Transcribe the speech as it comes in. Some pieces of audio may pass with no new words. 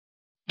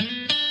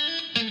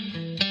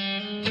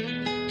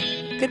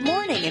Good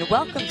morning and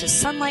welcome to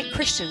Sunlight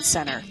Christian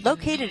Center,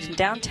 located in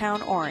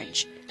downtown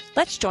Orange.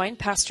 Let's join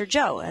Pastor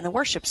Joe and the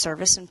worship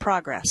service in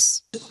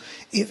progress.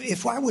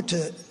 If I were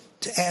to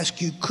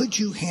ask you, could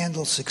you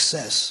handle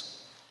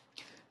success?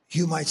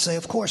 You might say,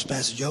 of course,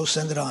 Pastor Joe,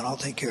 send it on. I'll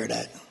take care of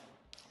that.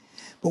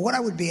 But what I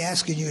would be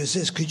asking you is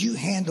this: could you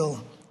handle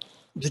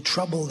the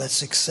trouble that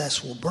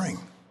success will bring?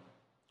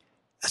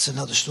 That's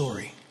another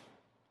story.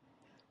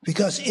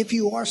 Because if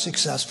you are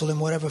successful in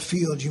whatever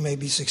field you may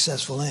be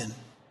successful in,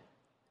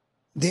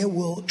 there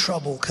will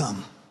trouble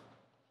come.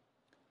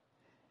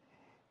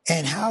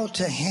 And how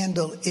to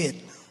handle it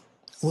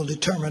will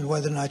determine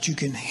whether or not you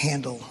can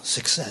handle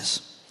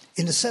success.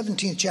 In the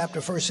 17th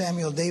chapter, 1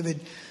 Samuel,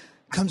 David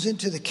comes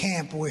into the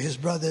camp where his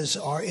brothers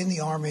are in the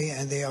army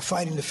and they are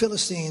fighting the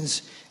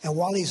Philistines. And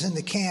while he's in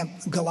the camp,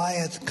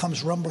 Goliath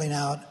comes rumbling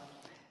out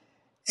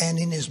and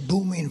in his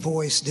booming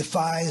voice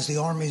defies the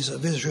armies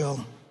of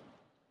Israel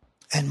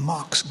and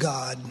mocks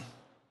God.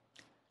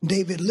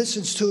 David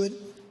listens to it,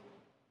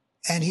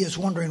 and he is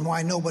wondering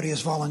why nobody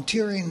is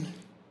volunteering.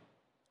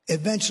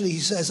 Eventually he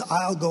says,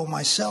 I'll go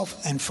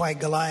myself and fight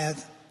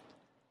Goliath.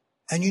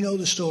 And you know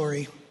the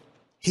story.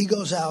 He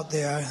goes out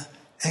there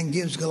and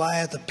gives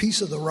Goliath a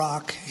piece of the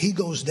rock. He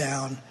goes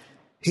down.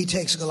 He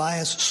takes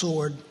Goliath's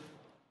sword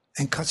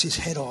and cuts his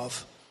head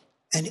off.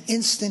 And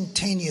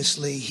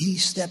instantaneously he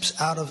steps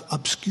out of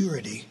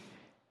obscurity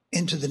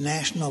into the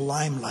national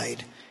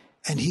limelight.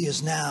 And he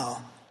is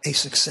now a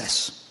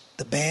success.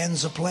 The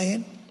bands are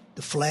playing.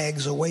 The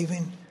flags are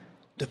waving.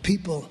 The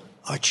people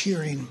are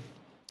cheering.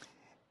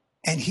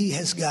 And he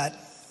has got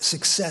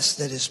success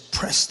that is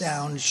pressed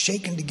down,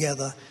 shaken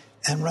together,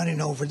 and running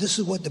over. This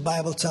is what the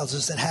Bible tells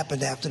us that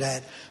happened after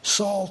that.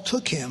 Saul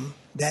took him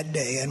that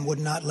day and would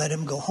not let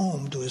him go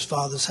home to his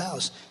father's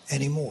house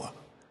anymore.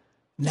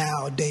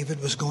 Now David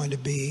was going to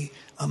be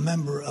a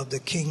member of the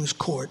king's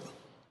court,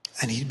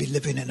 and he'd be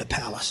living in a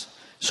palace.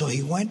 So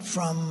he went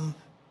from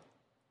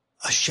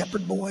a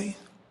shepherd boy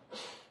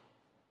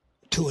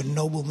to a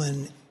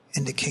nobleman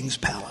in the king's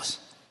palace.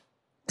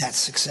 That's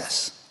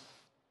success.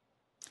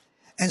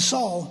 And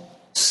Saul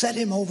set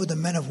him over the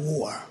men of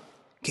war,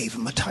 gave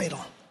him a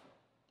title,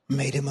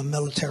 made him a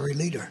military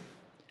leader.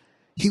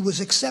 He was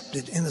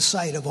accepted in the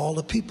sight of all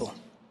the people,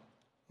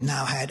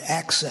 now had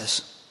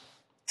access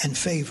and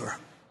favor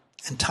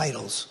and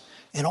titles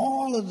and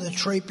all of the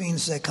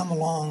trappings that come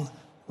along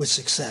with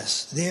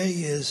success. There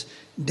he is,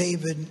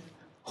 David,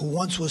 who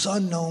once was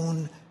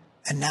unknown,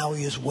 and now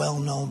he is well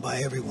known by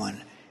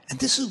everyone. And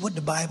this is what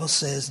the Bible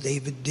says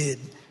David did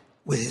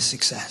with his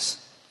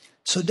success.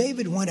 So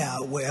David went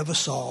out wherever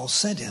Saul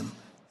sent him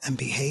and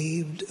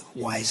behaved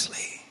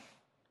wisely.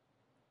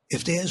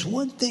 If there's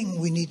one thing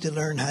we need to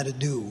learn how to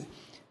do,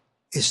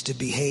 is to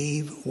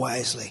behave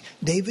wisely.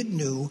 David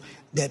knew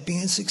that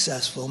being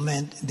successful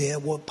meant there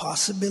were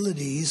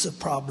possibilities of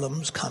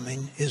problems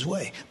coming his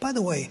way. By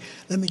the way,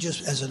 let me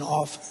just, as an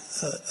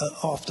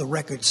off the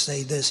record,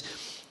 say this.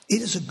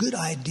 It is a good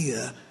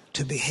idea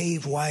to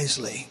behave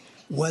wisely,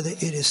 whether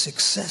it is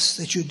success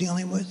that you're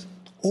dealing with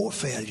or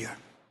failure,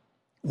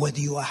 whether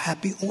you are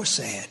happy or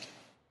sad,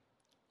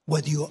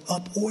 whether you are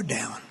up or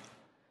down.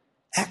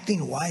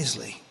 Acting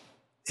wisely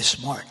is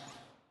smart.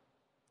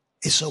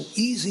 It's so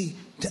easy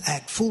to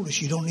act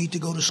foolish. You don't need to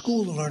go to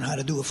school to learn how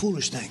to do a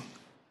foolish thing.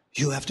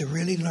 You have to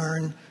really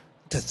learn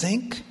to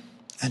think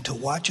and to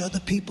watch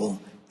other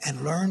people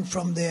and learn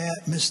from their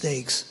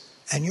mistakes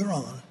and your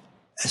own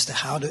as to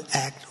how to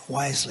act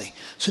wisely.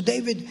 So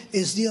David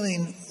is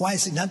dealing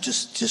wisely. Now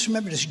just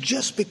remember this,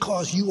 just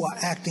because you are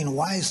acting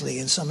wisely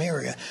in some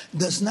area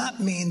does not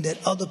mean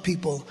that other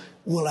people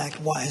will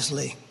act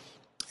wisely.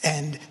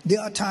 And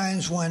there are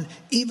times when,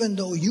 even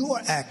though you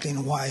are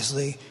acting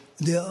wisely,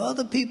 there are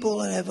other people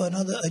that have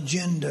another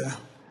agenda,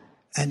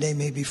 and they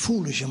may be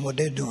foolish in what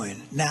they're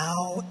doing.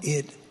 Now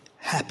it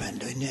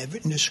happened.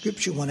 In the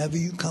scripture, whenever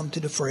you come to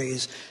the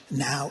phrase,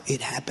 now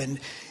it happened,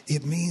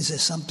 it means that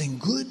something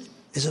good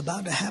is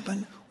about to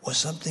happen or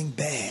something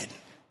bad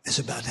is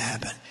about to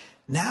happen.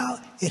 Now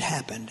it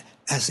happened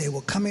as they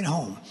were coming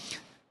home.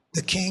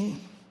 The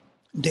king,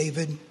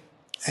 David,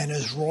 and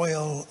his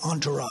royal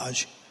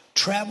entourage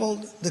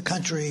traveled the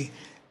country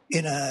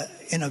in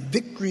a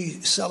victory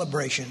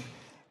celebration,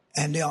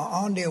 and they are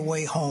on their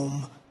way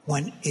home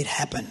when it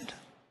happened.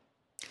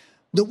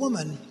 The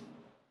woman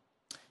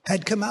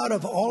had come out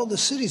of all of the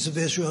cities of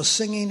Israel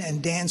singing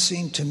and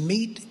dancing to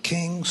meet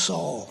King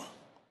Saul.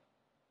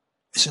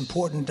 It's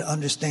important to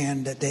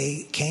understand that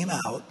they came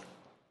out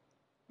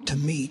to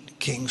meet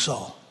King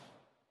Saul.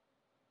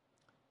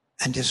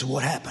 And this is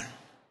what happened.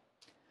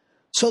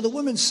 So the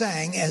women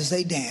sang as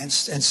they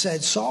danced and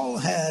said, Saul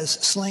has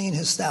slain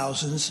his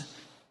thousands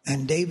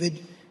and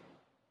David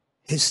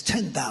his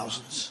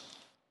 10,000s.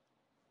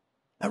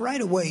 Now right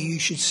away you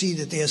should see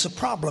that there's a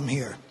problem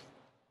here.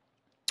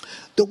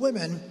 The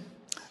women,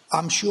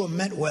 I'm sure,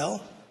 meant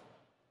well,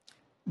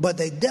 but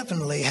they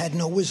definitely had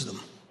no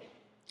wisdom.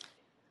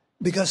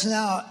 Because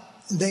now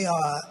they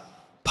are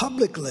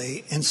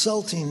publicly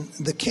insulting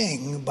the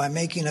king by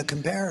making a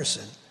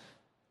comparison.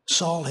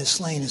 Saul has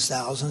slain his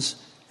thousands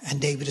and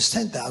David is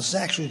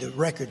 10,000. Actually, the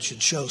record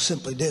should show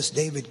simply this: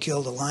 David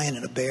killed a lion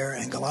and a bear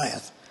and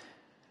Goliath,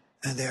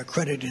 and they're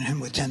crediting him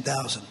with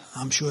 10,000.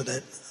 I'm sure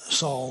that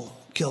Saul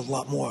killed a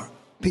lot more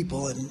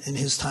people in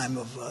his time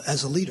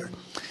as a leader.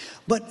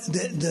 But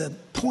the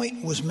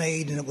point was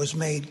made, and it was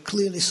made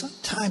clearly.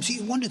 Sometimes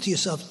you wonder to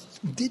yourself,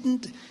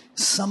 didn't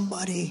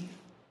somebody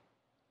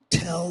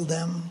tell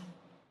them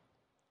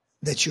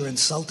that you're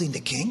insulting the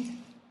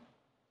king?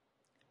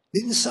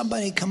 Didn't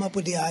somebody come up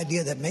with the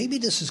idea that maybe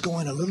this is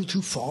going a little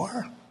too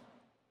far?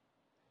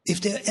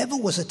 If there ever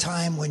was a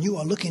time when you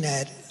are looking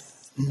at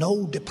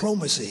no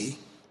diplomacy,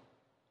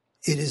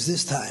 it is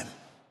this time.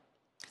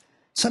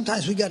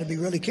 Sometimes we got to be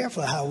really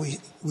careful how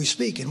we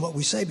speak and what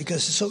we say,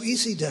 because it's so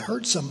easy to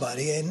hurt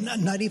somebody and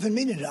not even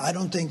meaning it. I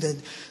don't think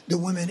that the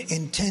women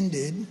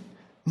intended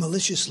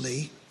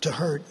maliciously to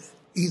hurt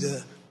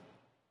either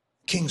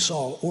King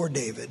Saul or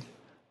David.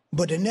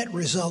 But the net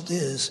result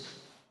is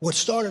what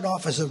started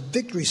off as a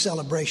victory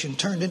celebration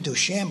turned into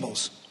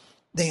shambles.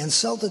 They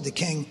insulted the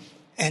king,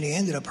 and he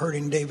ended up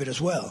hurting David as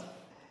well.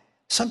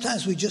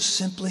 Sometimes we just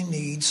simply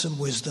need some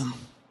wisdom.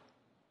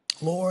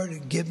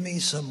 Lord, give me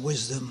some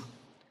wisdom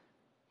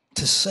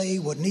to say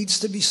what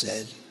needs to be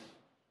said,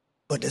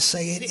 but to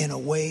say it in a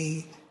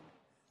way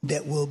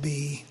that will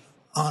be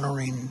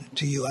honoring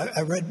to you.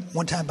 I read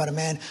one time about a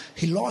man,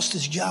 he lost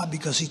his job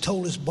because he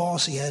told his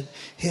boss he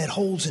had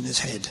holes in his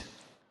head.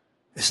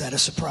 Is that a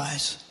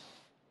surprise?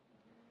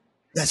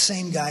 That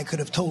same guy could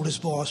have told his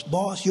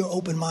boss, you're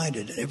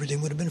open-minded, and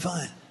everything would have been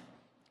fine.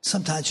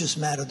 Sometimes it just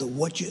matters to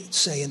what you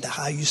say and to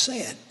how you say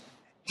it.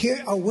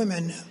 Here are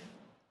women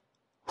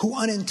who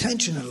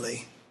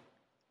unintentionally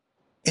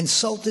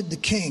insulted the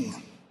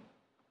king.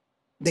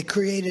 They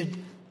created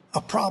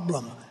a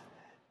problem.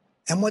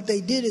 And what they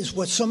did is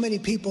what so many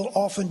people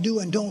often do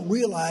and don't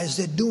realize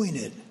they're doing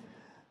it.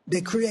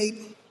 They create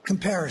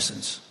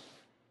comparisons.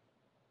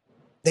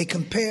 They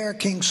compare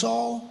King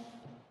Saul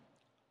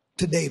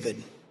to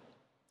David.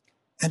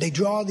 And they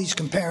draw these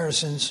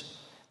comparisons.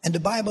 And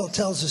the Bible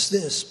tells us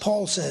this.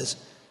 Paul says,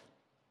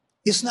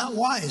 it's not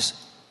wise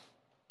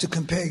to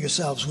compare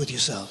yourselves with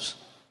yourselves.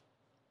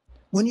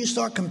 When you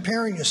start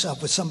comparing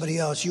yourself with somebody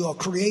else, you are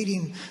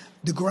creating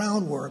the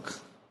groundwork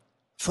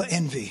for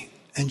envy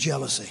and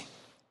jealousy.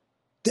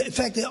 In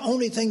fact, the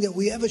only thing that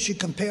we ever should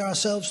compare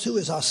ourselves to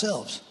is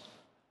ourselves.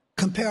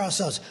 Compare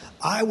ourselves.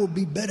 I will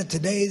be better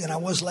today than I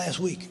was last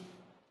week.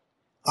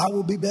 I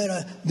will be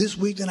better this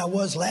week than I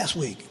was last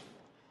week.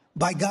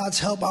 By God's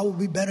help, I will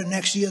be better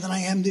next year than I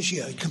am this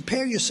year.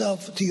 Compare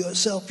yourself to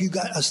yourself. You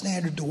got a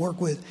standard to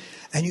work with,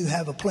 and you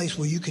have a place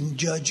where you can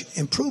judge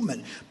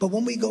improvement. But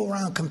when we go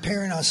around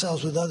comparing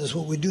ourselves with others,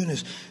 what we're doing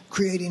is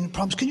creating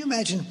problems. Can you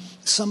imagine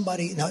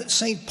somebody, now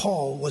St.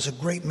 Paul was a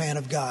great man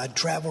of God,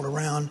 traveled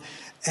around,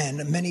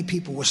 and many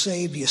people were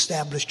saved. He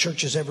established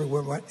churches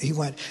everywhere he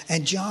went.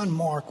 And John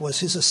Mark was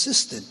his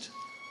assistant.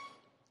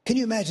 Can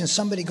you imagine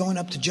somebody going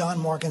up to John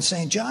Mark and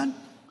saying, John,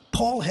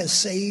 Paul has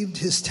saved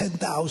his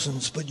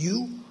 10,000s, but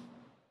you,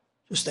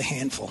 just a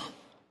handful.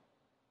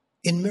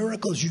 In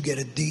miracles, you get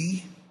a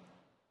D.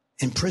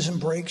 In prison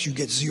breaks, you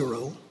get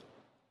 0.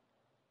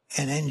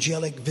 And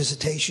angelic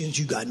visitations,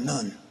 you got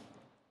none.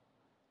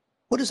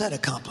 What does that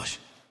accomplish?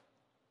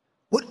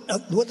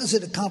 What does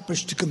it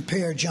accomplish to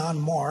compare John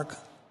Mark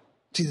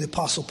to the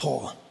Apostle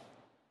Paul?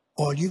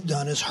 All you've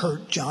done is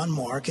hurt John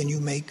Mark, and you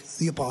make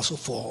the Apostle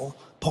Paul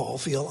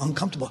feel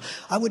uncomfortable.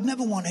 I would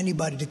never want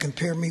anybody to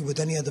compare me with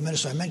any other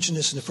minister. I mentioned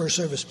this in the first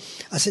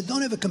service. I said,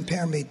 don't ever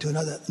compare me to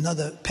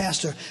another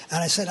pastor.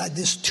 And I said,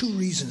 there's 2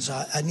 reasons.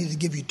 I need to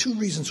give you 2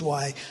 reasons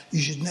why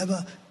you should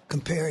never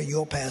compare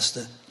your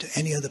pastor to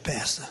any other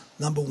pastor.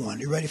 Number 1.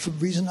 You ready for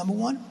reason number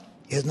 1?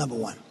 Here's number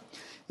 1.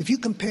 If you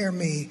compare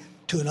me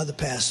to another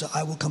pastor,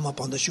 I will come up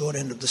on the short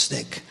end of the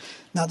stick.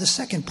 Now, the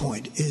second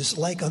point is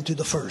like unto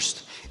the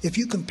first. If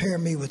you compare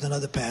me with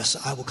another pastor,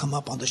 I will come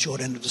up on the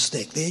short end of the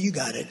stick. There, you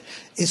got it.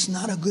 It's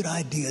not a good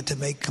idea to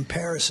make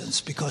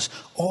comparisons, because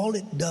all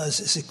it does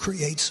is it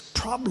creates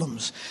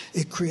problems.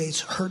 It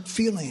creates hurt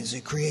feelings.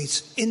 It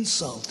creates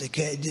insult.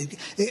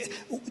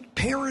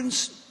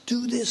 Parents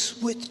do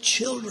this with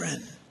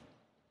children.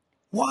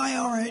 Why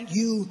aren't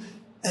you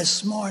as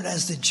smart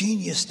as the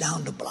genius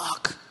down the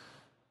block?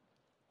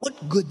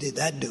 What good did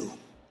that do?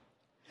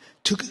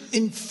 To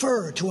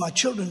infer to our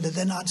children that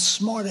they're not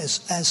smart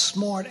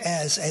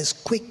as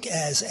quick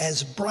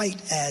as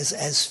bright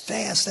as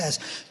fast as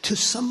to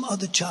some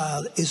other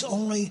child is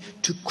only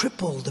to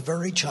cripple the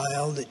very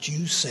child that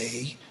you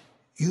say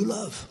you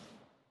love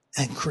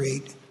and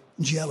create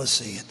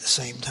jealousy at the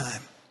same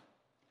time.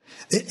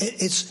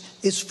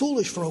 It's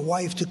foolish for a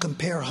wife to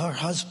compare her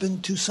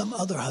husband to some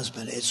other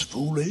husband. It's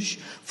foolish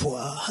for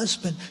a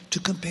husband to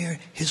compare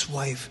his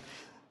wife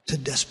to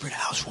Desperate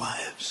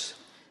Housewives.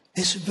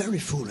 It's very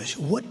foolish.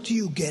 What do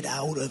you get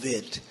out of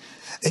it?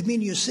 I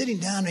mean, you're sitting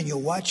down and you're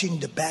watching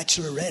The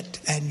Bachelorette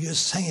and you're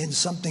saying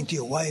something to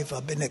your wife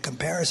up in a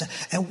comparison.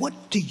 And what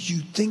did you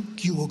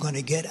think you were going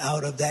to get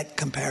out of that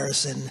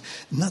comparison?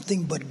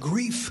 Nothing but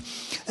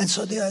grief. And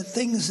so there are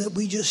things that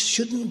we just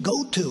shouldn't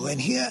go to.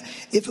 And here,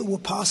 if it were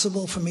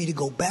possible for me to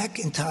go back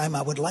in time,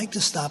 I would like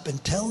to stop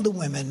and tell the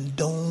women,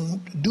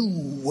 don't do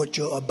what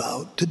you're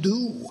about to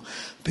do,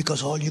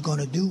 because all you're going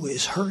to do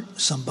is hurt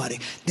somebody.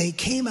 They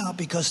came out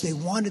because they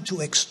wanted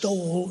to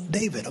extol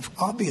David.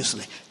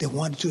 Obviously, they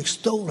wanted to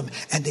extol him,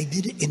 and they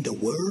did it in the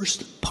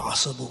worst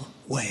possible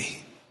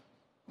way.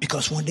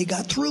 Because when they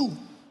got through,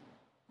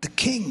 the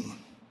king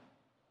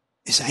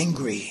is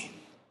angry.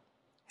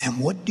 And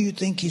what do you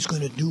think he's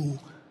going to do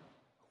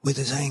with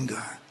his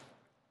anger?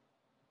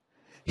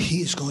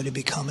 He is going to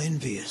become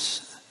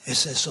envious. It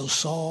says, so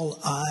Saul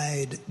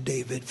eyed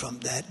David from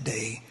that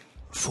day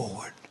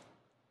forward.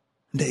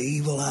 The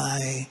evil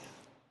eye,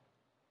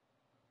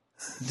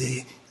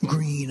 the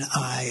green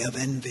eye of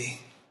envy.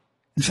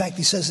 In fact,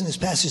 he says in this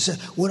passage,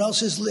 what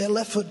else is there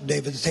left for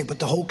David to take but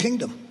the whole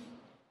kingdom?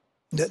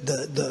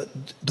 The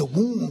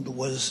wound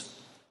was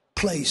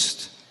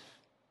placed,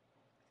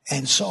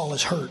 and Saul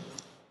is hurt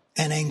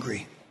and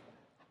angry.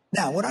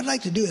 Now, what I'd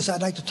like to do is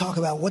I'd like to talk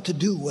about what to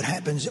do, what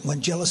happens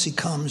when jealousy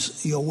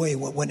comes your way,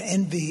 when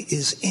envy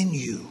is in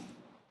you.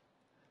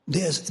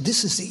 This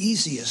is the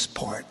easiest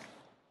part.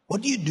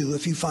 What do you do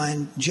if you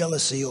find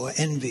jealousy or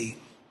envy?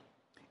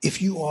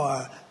 If you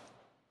are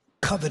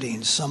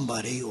coveting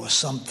somebody or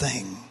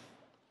something,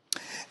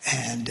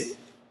 and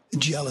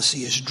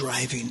jealousy is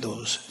driving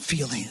those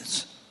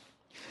feelings,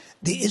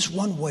 there is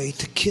one way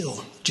to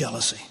kill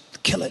jealousy,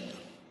 kill it,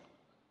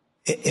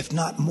 if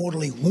not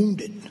mortally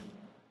wounded,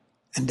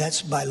 and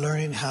that's by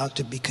learning how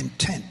to be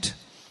content.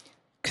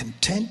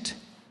 Content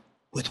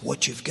with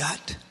what you've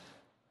got,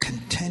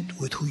 content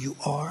with who you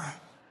are,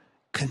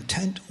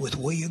 content with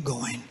where you're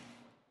going.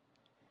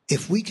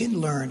 If we can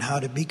learn how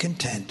to be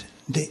content,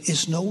 there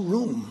is no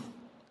room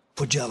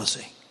for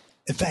jealousy.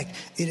 In fact,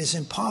 it is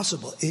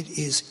impossible. It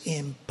is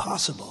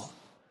impossible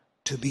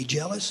to be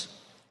jealous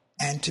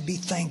and to be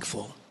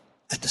thankful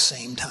at the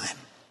same time.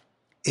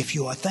 If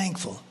you are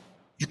thankful,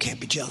 you can't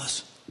be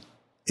jealous.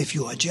 If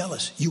you are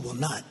jealous, you will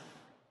not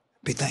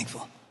be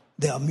thankful.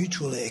 They are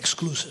mutually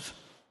exclusive.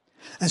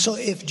 And so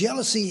if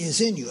jealousy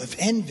is in you, if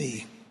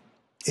envy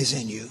is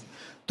in you,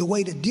 the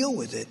way to deal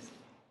with it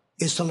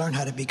is to learn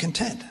how to be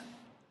content.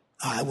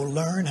 I will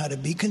learn how to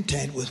be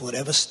content with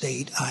whatever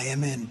state I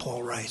am in,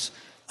 Paul writes.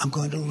 I'm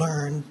going to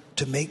learn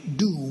to make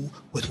do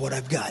with what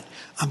I've got.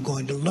 I'm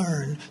going to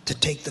learn to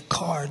take the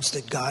cards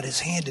that God has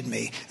handed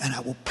me, and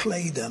I will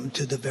play them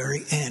to the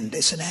very end.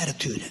 It's an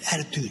attitude.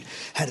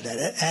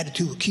 That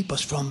attitude will keep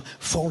us from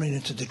falling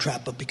into the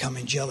trap of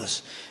becoming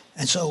jealous.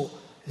 And so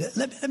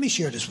let me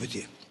share this with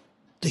you.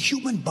 The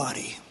human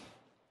body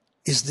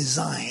is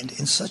designed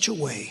in such a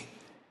way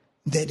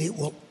that it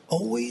will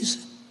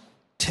always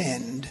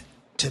tend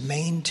to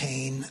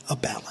maintain a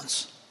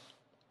balance.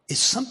 It's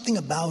something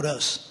about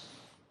us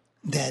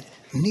that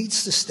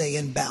needs to stay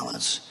in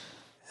balance.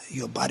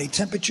 Your body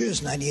temperature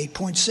is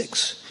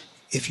 98.6.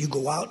 If you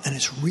go out and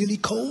it's really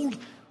cold,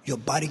 your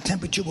body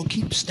temperature will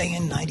keep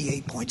staying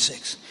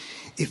 98.6.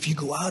 If you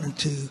go out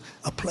into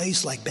a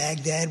place like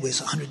Baghdad where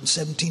it's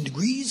 117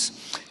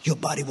 degrees, your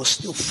body will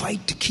still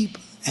fight to keep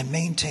and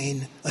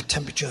maintain a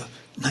temperature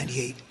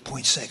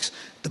 98.6.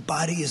 The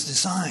body is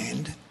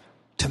designed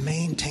to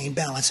maintain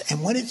balance.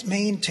 And when it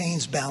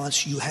maintains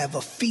balance, you have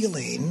a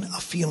feeling,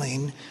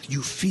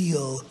 you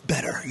feel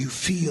better, you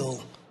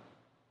feel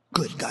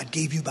good. God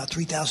gave you about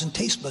 3,000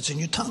 taste buds in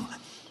your tongue.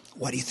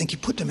 Why do you think he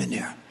put them in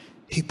there?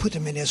 He put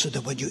them in there so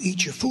that when you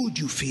eat your food,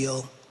 you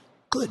feel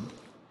good.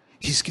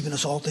 He's given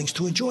us all things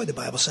to enjoy, the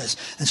Bible says.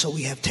 And so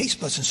we have taste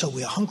buds, and so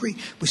we are hungry.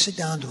 We sit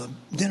down to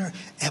a dinner.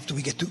 After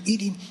we get through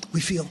eating,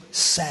 we feel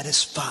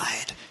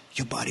satisfied.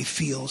 Your body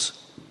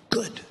feels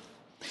good.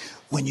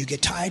 When you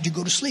get tired, you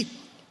go to sleep.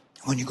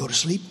 When you go to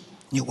sleep,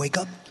 you wake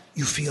up,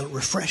 you feel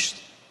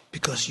refreshed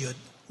because your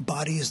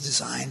body is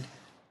designed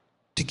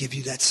to give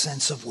you that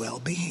sense of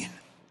well-being.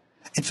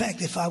 In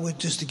fact, if I were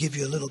just to give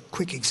you a little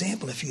quick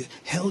example, if you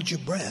held your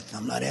breath,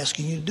 I'm not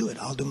asking you to do it,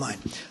 I'll do mine.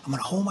 I'm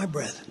going to hold my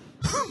breath.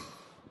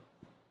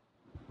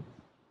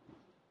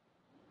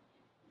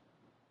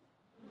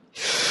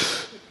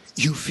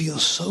 You feel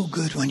so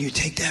good when you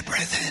take that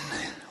breath in.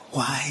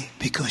 Why?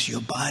 Because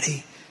your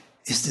body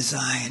is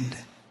designed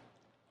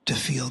to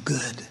feel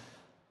good,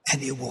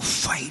 and it will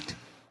fight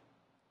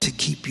to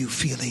keep you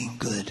feeling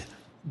good.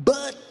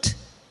 But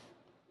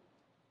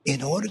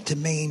in order to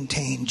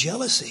maintain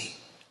jealousy,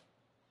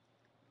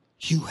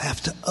 you have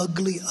to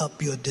ugly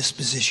up your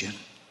disposition,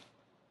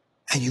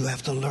 and you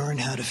have to learn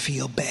how to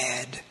feel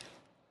bad,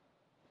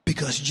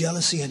 because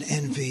jealousy and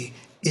envy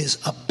is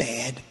a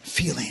bad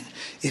feeling.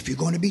 If you're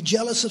going to be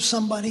jealous of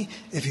somebody,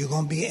 if you're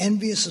going to be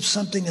envious of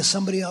something that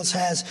somebody else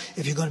has,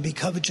 if you're going to be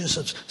covetous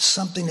of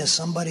something that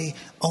somebody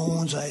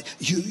owns,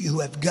 you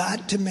have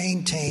got to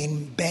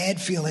maintain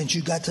bad feelings.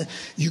 You got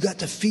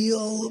to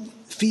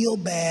feel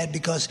bad,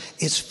 because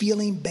it's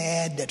feeling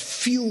bad that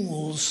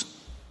fuels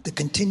the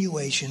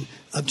continuation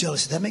of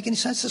jealousy. Does that make any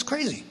sense? That's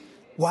crazy.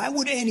 Why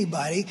would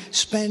anybody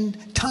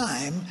spend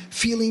time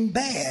feeling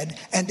bad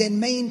and then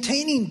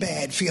maintaining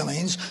bad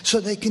feelings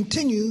so they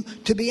continue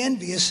to be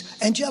envious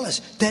and jealous?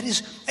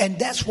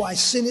 That's why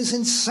sin is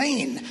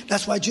insane.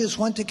 That's why Jesus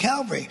went to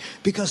Calvary,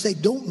 because they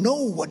don't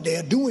know what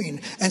they're doing.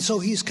 And so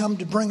he's come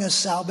to bring us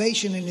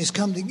salvation, and he's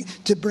come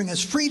to bring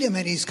us freedom,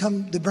 and he's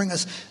come to bring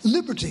us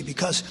liberty,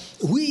 because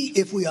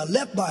if we are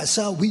left by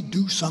ourselves, we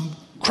do some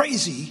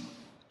crazy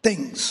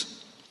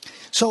things.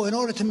 So in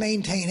order to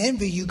maintain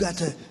envy, you got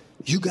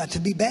to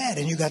be bad,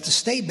 and you got to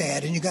stay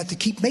bad, and you got to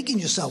keep making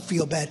yourself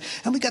feel bad.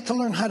 And we got to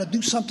learn how to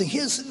do something.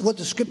 Here's what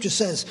the scripture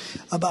says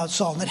about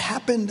Saul. And it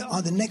happened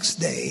on the next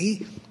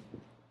day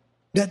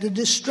that the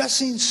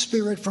distressing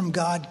spirit from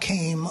God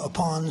came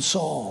upon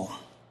Saul.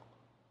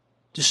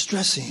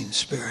 Distressing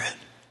spirit.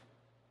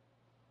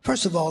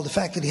 First of all, the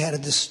fact that he had a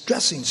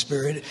distressing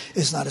spirit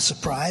is not a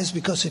surprise,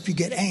 because if you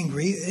get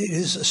angry, it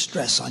is a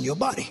stress on your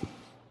body.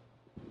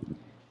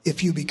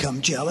 If you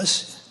become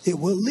jealous, it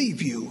will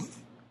leave you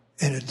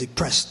in a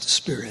depressed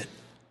spirit.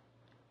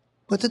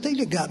 But the thing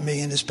that got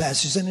me in this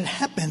passage, and it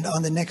happened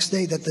on the next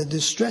day, that the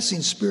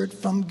distressing spirit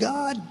from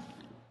God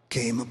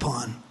came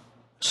upon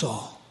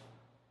Saul.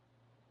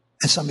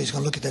 And somebody's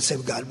going to look at that and say,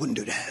 well, God wouldn't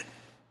do that.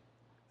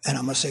 And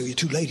I'm going to say, well, you're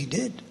too late, he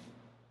did.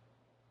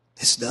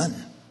 It's done.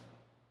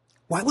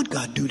 Why would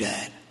God do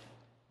that?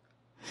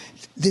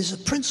 There's a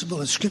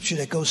principle in Scripture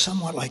that goes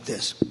somewhat like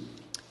this.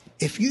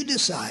 If you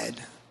decide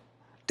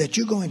that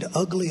you're going to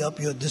ugly up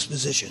your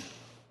disposition,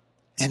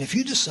 and if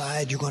you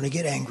decide you're going to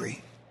get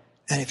angry,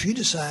 and if you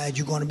decide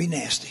you're going to be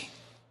nasty,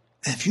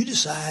 and if you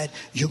decide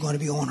you're going to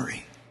be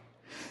ornery,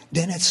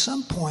 then at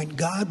some point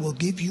God will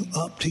give you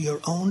up to your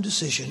own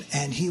decision,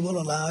 and he will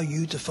allow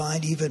you to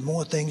find even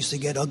more things to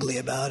get ugly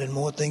about, and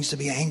more things to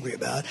be angry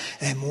about,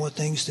 and more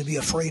things to be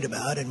afraid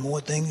about, and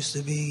more things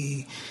to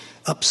be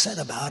upset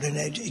about. And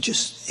it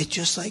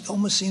just like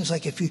almost seems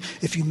like if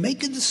you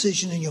make a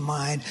decision in your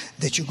mind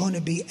that you're going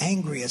to be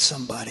angry at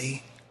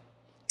somebody,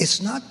 it's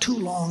not too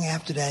long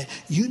after that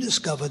you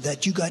discover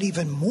that you got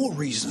even more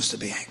reasons to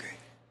be angry.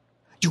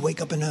 You wake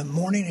up in the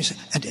morning and you say,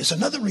 and there's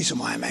another reason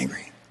why I'm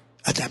angry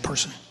at that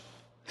person.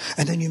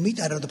 And then you meet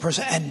that other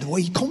person, and the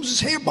way he combs his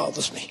hair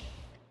bothers me.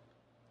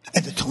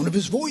 And the tone of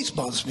his voice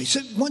bothers me. So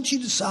once you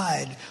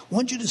decide,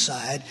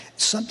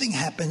 something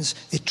happens,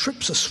 it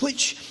trips a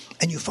switch,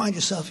 and you find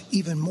yourself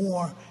even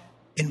more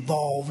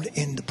involved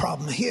in the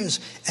problem.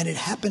 And it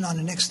happened on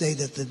the next day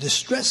that the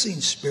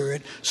distressing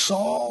spirit,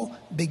 Saul,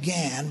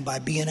 began by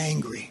being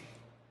angry.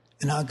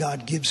 And now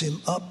God gives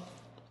him up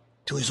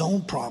to his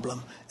own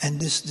problem. And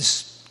this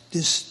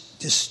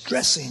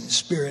distressing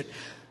spirit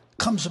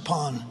comes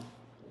upon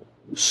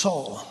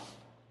Saul.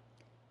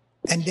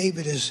 And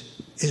David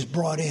is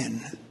brought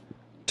in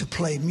to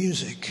play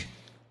music.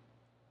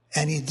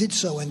 And he did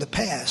so in the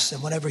past.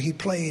 And whenever he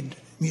played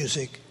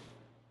music,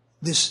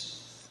 this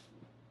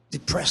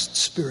depressed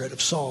spirit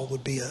of Saul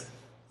would be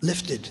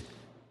lifted,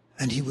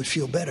 and he would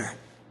feel better.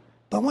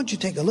 But I want you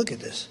to take a look at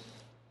this.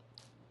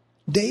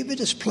 David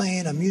is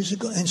playing a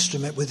musical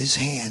instrument with his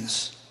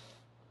hands.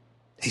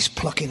 He's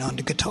plucking on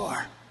the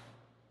guitar.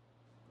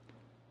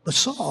 But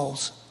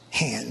Saul's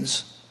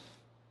hands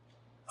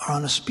are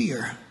on a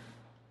spear.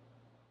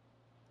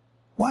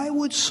 Why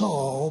would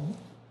Saul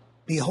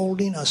be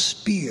holding a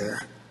spear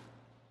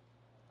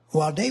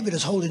while David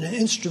is holding an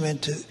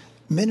instrument to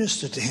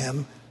minister to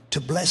him,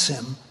 to bless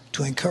him,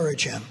 to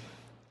encourage him,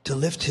 to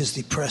lift his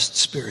depressed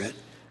spirit?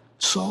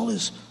 Saul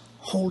is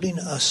holding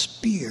a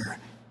spear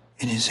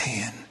in his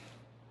hand.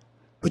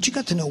 But you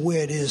got to know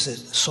where it is that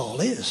Saul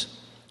is.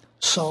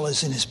 Saul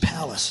is in his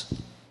palace.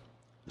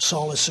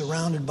 Saul is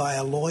surrounded by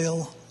a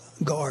loyal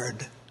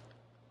guard.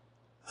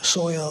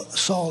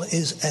 Saul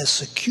is as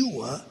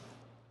secure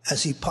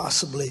as he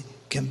possibly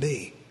can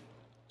be.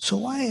 So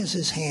why is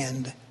his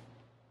hand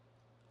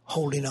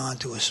holding on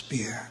to a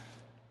spear?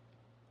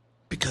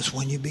 Because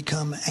when you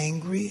become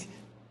angry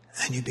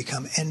and you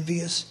become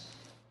envious,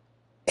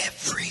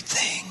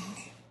 everything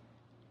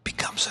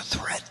becomes a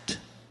threat.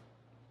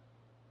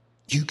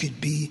 You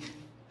could be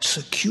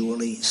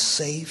securely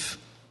safe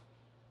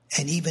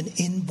and even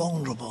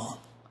invulnerable,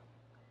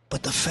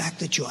 but the fact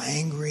that you're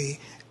angry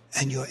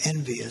and you're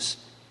envious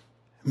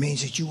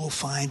means that you will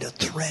find a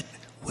threat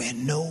where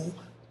no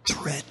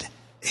threat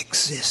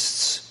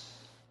exists.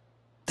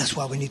 That's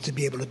why we need to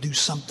be able to do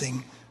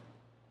something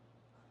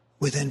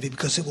with envy,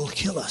 because it will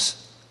kill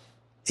us.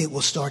 It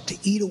will start to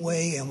eat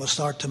away and will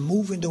start to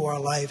move into our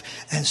life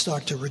and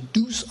start to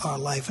reduce our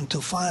life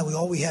until finally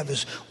all we have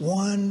is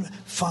one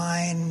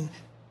fine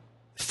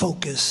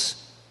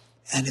focus,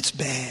 and it's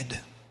bad.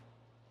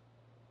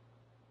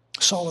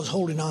 Saul is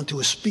holding on to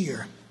a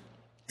spear,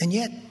 and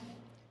yet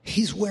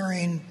he's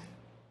wearing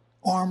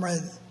armor,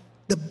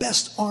 the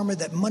best armor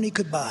that money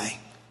could buy.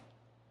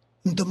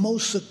 The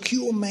most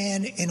secure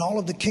man in all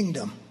of the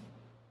kingdom,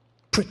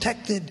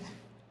 protected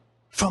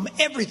from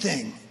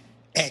everything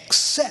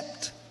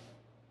except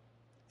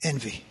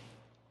envy.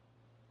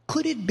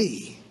 Could it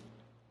be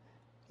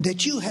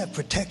that you have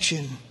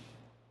protection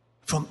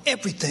from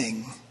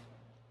everything,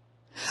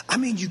 I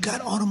mean, you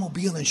got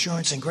automobile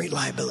insurance and great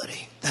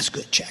liability. That's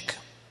good, check.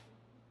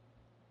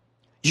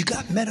 You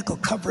got medical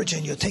coverage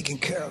and you're taken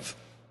care of.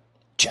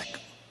 Check.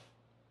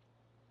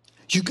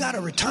 You got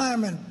a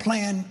retirement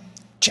plan.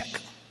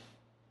 Check.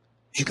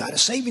 You got a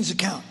savings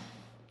account.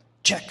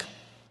 Check.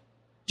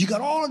 You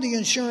got all of the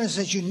insurance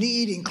that you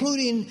need,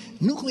 including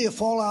nuclear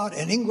fallout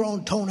and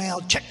ingrown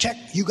toenail. Check, check.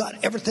 You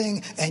got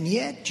everything. And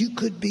yet you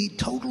could be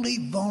totally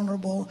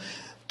vulnerable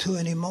to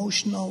an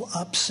emotional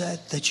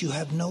upset that you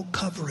have no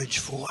coverage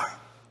for.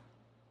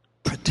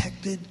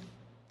 Protected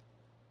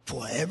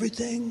for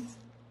everything,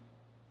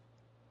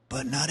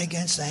 but not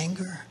against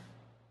anger,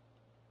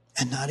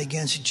 and not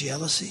against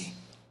jealousy,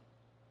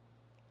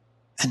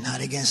 and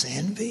not against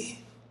envy.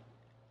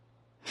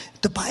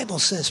 The Bible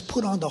says,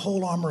 put on the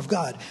whole armor of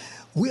God.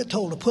 We're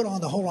told to put on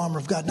the whole armor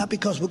of God, not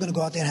because we're going to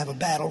go out there and have a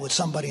battle with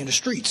somebody in the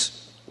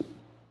streets.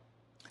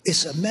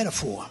 It's a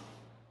metaphor.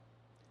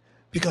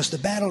 Because the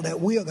battle that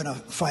we are going to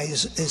fight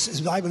is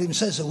the Bible even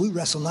says that we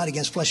wrestle not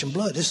against flesh and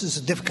blood. This is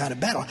a different kind of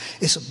battle.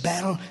 It's a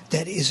battle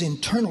that is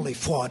internally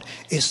fought.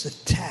 It's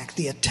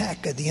the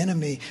attack that the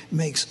enemy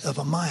makes of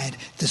a mind.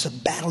 There's a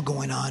battle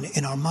going on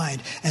in our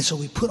mind. And so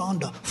we put on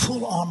the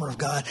full armor of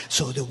God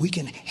so that we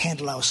can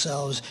handle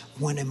ourselves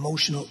when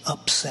emotional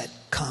upset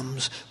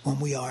comes, when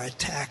we are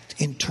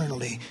attacked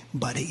internally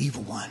by the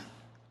evil one.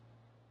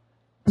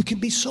 We can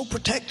be so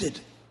protected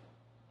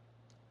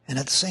and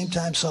at the same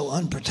time so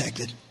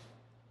unprotected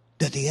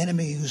that the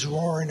enemy who's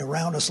roaring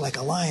around us like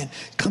a lion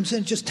comes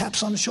in, just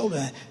taps on the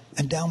shoulder,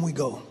 and down we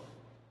go.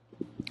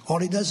 All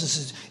he does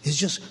is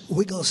just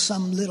wiggle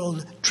some little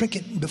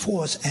trinket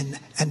before us,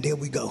 and there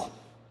we go.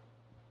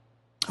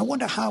 I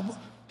wonder how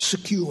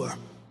secure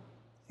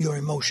your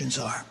emotions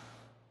are,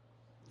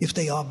 if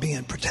they are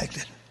being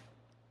protected.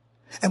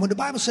 And when the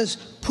Bible says,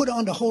 put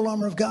on the whole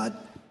armor of God,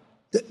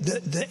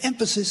 the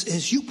emphasis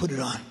is you put it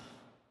on.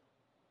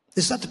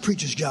 It's not the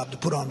preacher's job to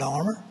put on the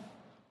armor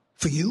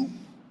for you.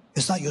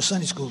 It's not your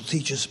Sunday school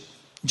teacher's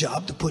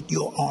job to put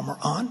your armor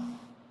on.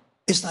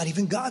 It's not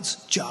even God's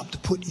job to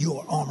put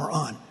your armor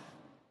on.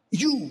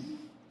 You,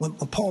 when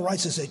Paul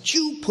writes, it says,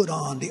 you put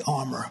on the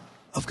armor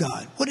of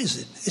God. What is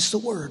it? It's the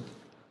word.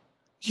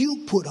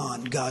 You put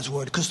on God's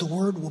word, because the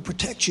word will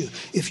protect you.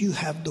 If you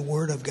have the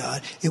word of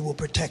God, it will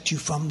protect you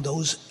from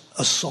those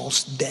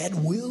assaults that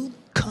will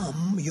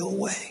come your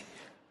way.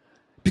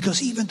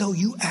 Because even though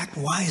you act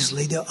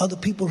wisely, there are other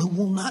people who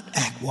will not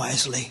act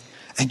wisely,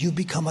 and you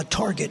become a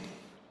target.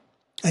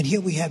 And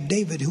here we have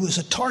David, who is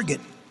a target.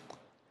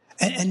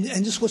 And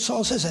this is what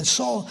Saul says. And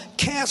Saul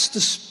cast the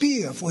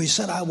spear, for he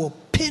said, I will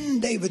pin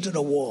David to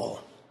the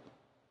wall.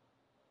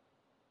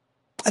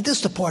 And this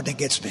is the part that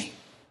gets me.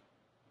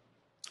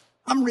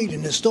 I'm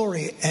reading this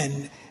story,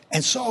 and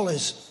Saul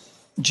is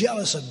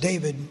jealous of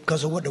David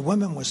because of what the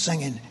women were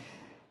singing.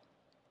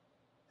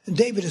 And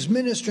David is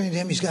ministering to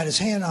him. He's got his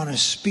hand on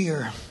his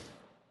spear.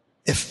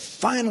 It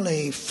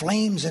finally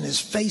flames in his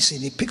face,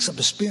 and he picks up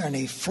a spear and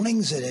he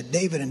flings it at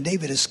David, and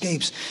David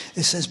escapes.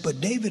 It says, but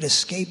David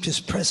escaped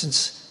his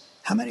presence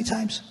how many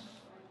times?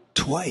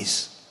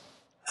 Twice.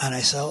 And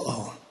I said,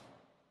 oh.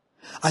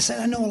 I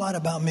said, I know a lot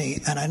about me,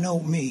 and I know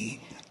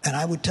me, and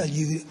I would tell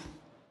you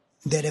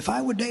that if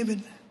I were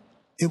David,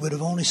 it would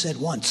have only said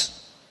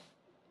once,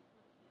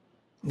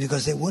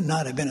 because there would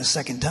not have been a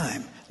second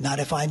time. Not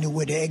if I knew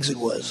where the exit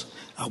was.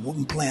 I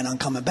wouldn't plan on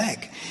coming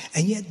back.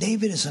 And yet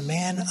David is a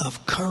man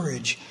of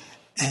courage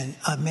and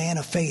a man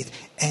of faith.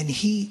 And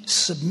he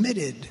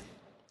submitted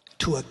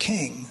to a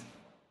king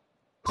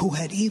who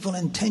had evil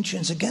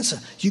intentions against him.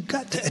 You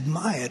got to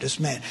admire this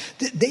man.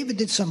 David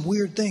did some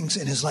weird things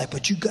in his life,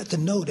 but you got to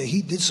know that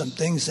he did some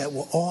things that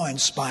were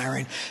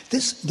awe-inspiring.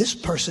 This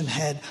person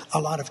had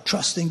a lot of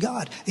trust in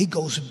God. He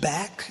goes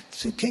back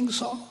to King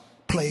Saul,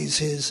 plays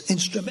his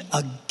instrument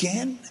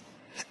again,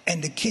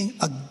 and the king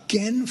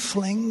again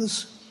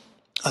flings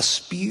a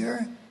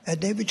spear at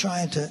David,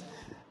 trying to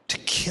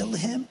kill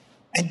him.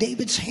 And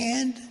David's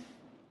hand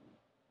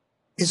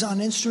is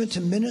on instrument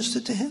to minister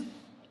to him.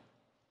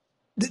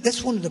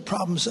 That's one of the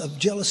problems of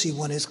jealousy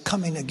when it's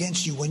coming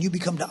against you, when you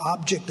become the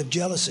object of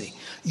jealousy.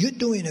 You're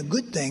doing a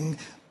good thing,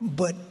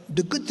 but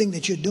the good thing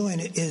that you're doing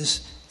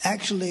is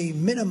actually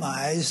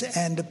minimized,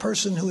 and the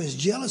person who is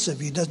jealous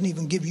of you doesn't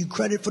even give you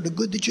credit for the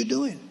good that you're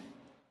doing.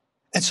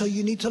 And so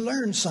you need to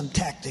learn some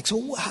tactics.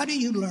 So how do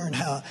you learn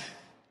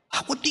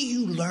what do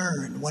you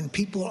learn when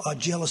people are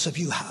jealous of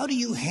you? How do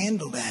you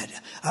handle that?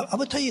 I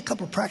will tell you a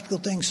couple of practical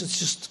things. That's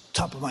just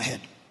top of my head,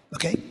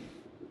 okay?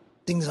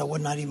 Things I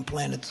was not even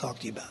planning to talk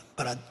to you about,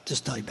 but I'll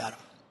just tell you about them.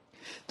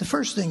 The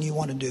first thing you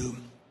want to do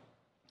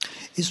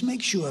is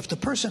make sure if the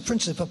person, for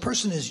instance, if a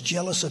person is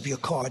jealous of your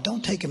car,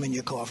 don't take them in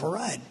your car for a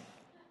ride.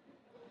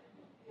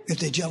 If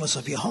they're jealous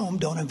of your home,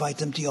 don't invite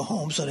them to your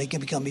home so they can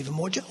become even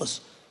more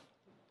jealous.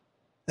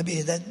 I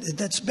mean,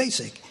 that's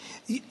basic.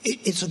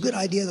 It's a good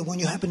idea that when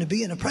you happen to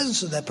be in the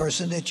presence of that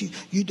person that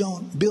you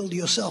don't build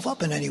yourself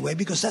up in any way,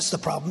 because that's the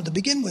problem to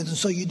begin with. And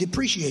so you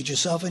depreciate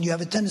yourself, and you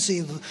have a tendency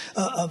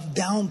of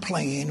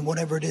downplaying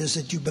whatever it is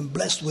that you've been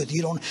blessed with.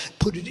 You don't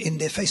put it in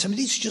their face. I mean,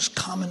 these are just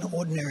common,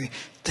 ordinary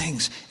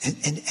things.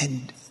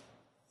 And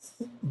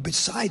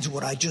besides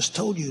what I just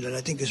told you that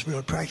I think is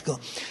real practical,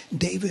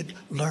 David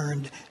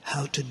learned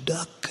how to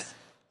duck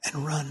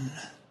and run.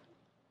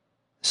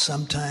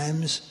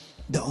 Sometimes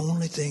the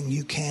only thing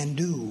you can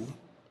do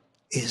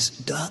is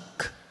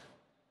duck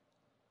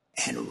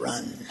and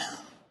run.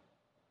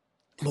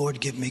 Lord,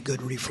 give me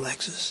good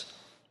reflexes.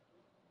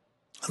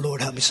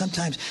 Lord, help me.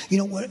 Sometimes, you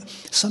know what?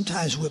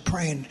 Sometimes we're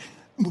praying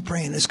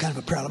this kind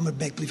of a prayer. I'm going to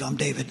make believe I'm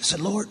David. I said,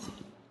 Lord,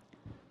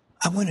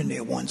 I went in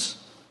there once,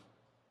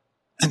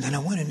 and then I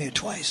went in there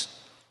twice.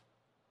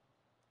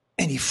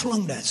 And he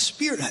flung that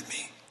spear at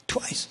me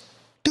twice.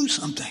 Do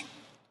something.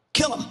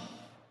 Kill him.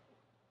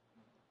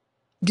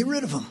 Get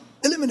rid of him.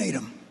 Eliminate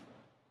him.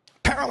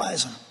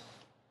 Paralyze him.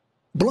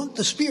 Blunt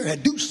the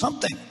spearhead. Do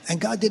something.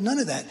 And God did none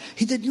of that.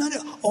 He did none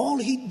of it. All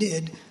he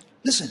did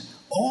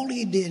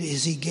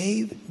is he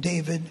gave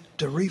David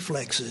the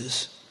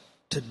reflexes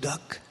to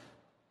duck.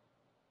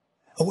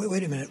 Oh,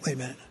 wait a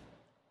minute.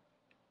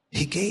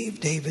 He gave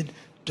David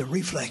the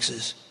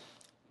reflexes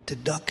to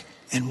duck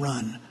and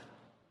run.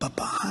 But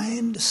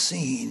behind the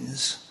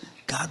scenes,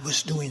 God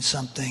was doing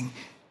something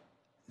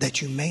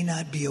that you may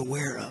not be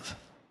aware of.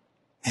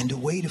 And the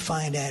way to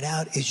find that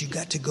out is you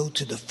got to go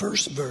to the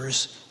first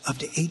verse of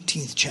the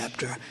 18th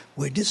chapter,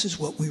 where this is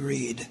what we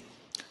read.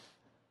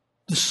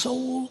 The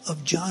soul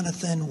of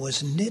Jonathan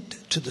was knit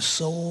to the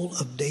soul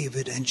of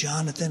David, and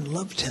Jonathan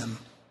loved him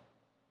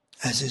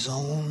as his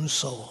own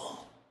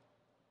soul.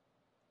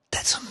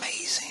 That's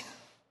amazing.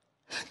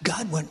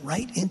 God went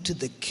right into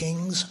the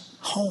king's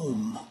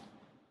home,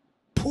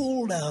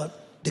 pulled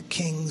out the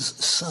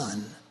king's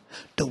son,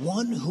 the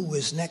one who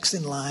was next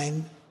in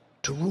line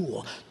to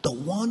rule, the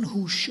one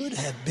who should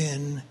have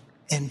been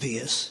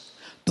envious,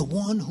 the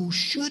one who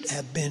should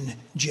have been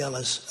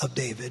jealous of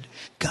David.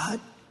 God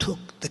took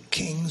the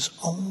king's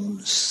own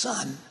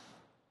son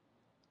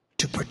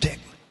to protect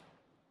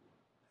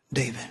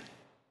David.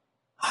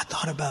 I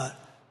thought about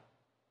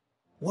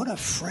what a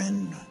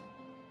friend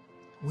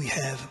we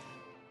have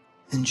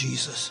in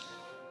Jesus,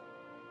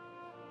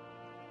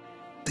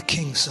 the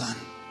king's son.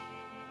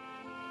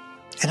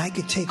 And I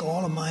could take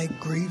all of my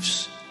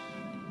griefs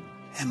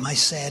and my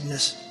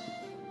sadness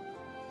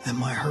and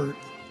my hurt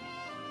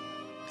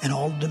and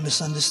all of the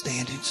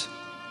misunderstandings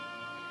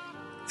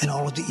and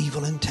all of the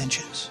evil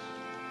intentions,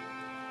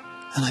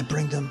 and I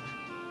bring them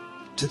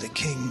to the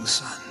king's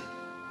son.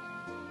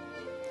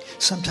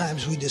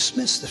 Sometimes we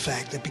dismiss the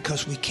fact that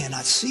because we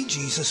cannot see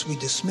Jesus, we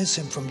dismiss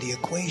him from the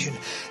equation,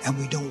 and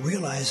we don't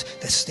realize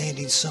that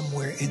standing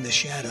somewhere in the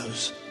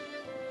shadows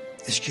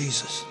is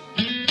Jesus.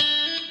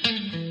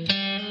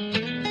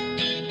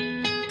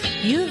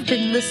 You've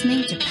been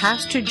listening to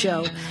Pastor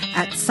Joe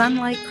at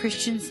Sunlight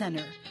Christian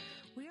Center.